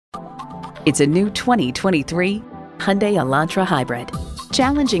It's a new 2023 Hyundai Elantra Hybrid.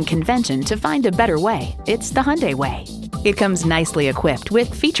 Challenging convention to find a better way, it's the Hyundai way. It comes nicely equipped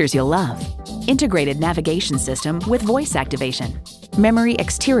with features you'll love. Integrated navigation system with voice activation, memory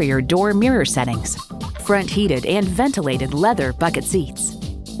exterior door mirror settings, front heated and ventilated leather bucket seats,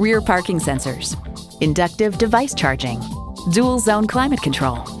 rear parking sensors, inductive device charging, dual zone climate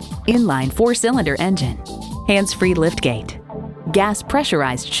control, inline 4-cylinder engine, hands-free liftgate, gas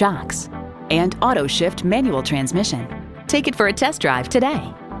pressurized shocks, and auto shift manual transmission. Take it for a test drive today.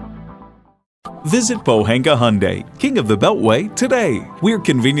 Visit Pohanka Hyundai, King of the Beltway, today. We're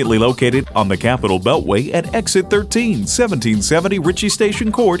conveniently located on the Capitol Beltway at Exit 13, 1770 Ritchie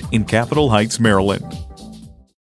Station Court in Capitol Heights, Maryland.